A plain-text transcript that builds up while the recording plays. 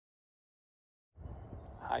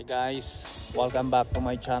Hi guys, welcome back to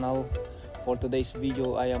my channel. For today's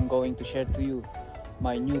video, I am going to share to you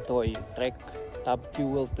my new toy, Trek Top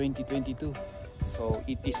Fuel 2022. So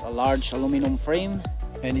it is a large aluminum frame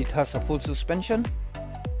and it has a full suspension.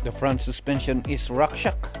 The front suspension is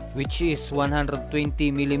RockShox, which is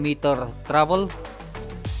 120mm travel,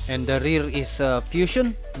 and the rear is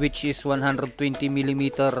Fusion, which is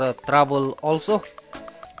 120mm travel also.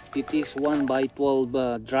 It is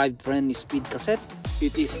 1x12 drivetrain speed cassette.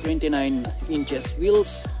 It is 29 inches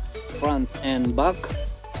wheels, front and back.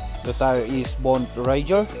 The tire is Bond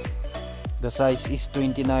Ranger. The size is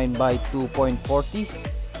 29 by 2.40,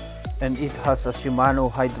 and it has a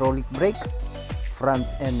Shimano hydraulic brake, front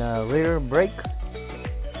and rear brake.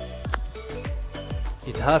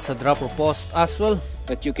 It has a dropper post as well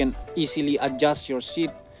that you can easily adjust your seat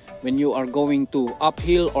when you are going to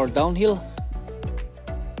uphill or downhill.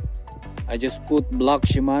 I just put black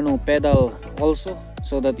Shimano pedal also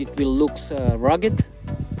so that it will look rugged.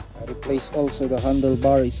 I replaced also the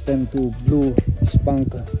handlebar stem to blue spunk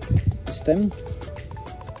stem.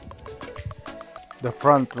 The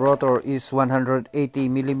front rotor is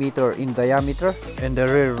 180mm in diameter and the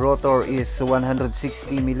rear rotor is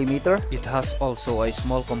 160mm. It has also a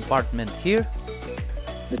small compartment here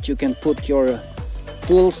that you can put your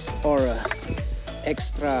tools or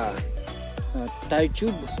extra tire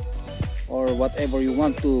tube or whatever you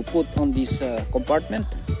want to put on this compartment.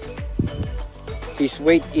 His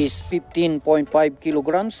weight is 15.5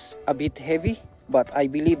 kilograms, a bit heavy, but I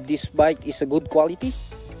believe this bike is a good quality.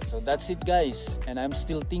 So that's it guys, and I'm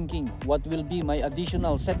still thinking what will be my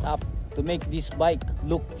additional setup to make this bike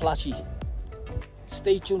look flashy.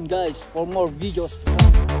 Stay tuned guys for more videos to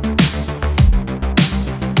come.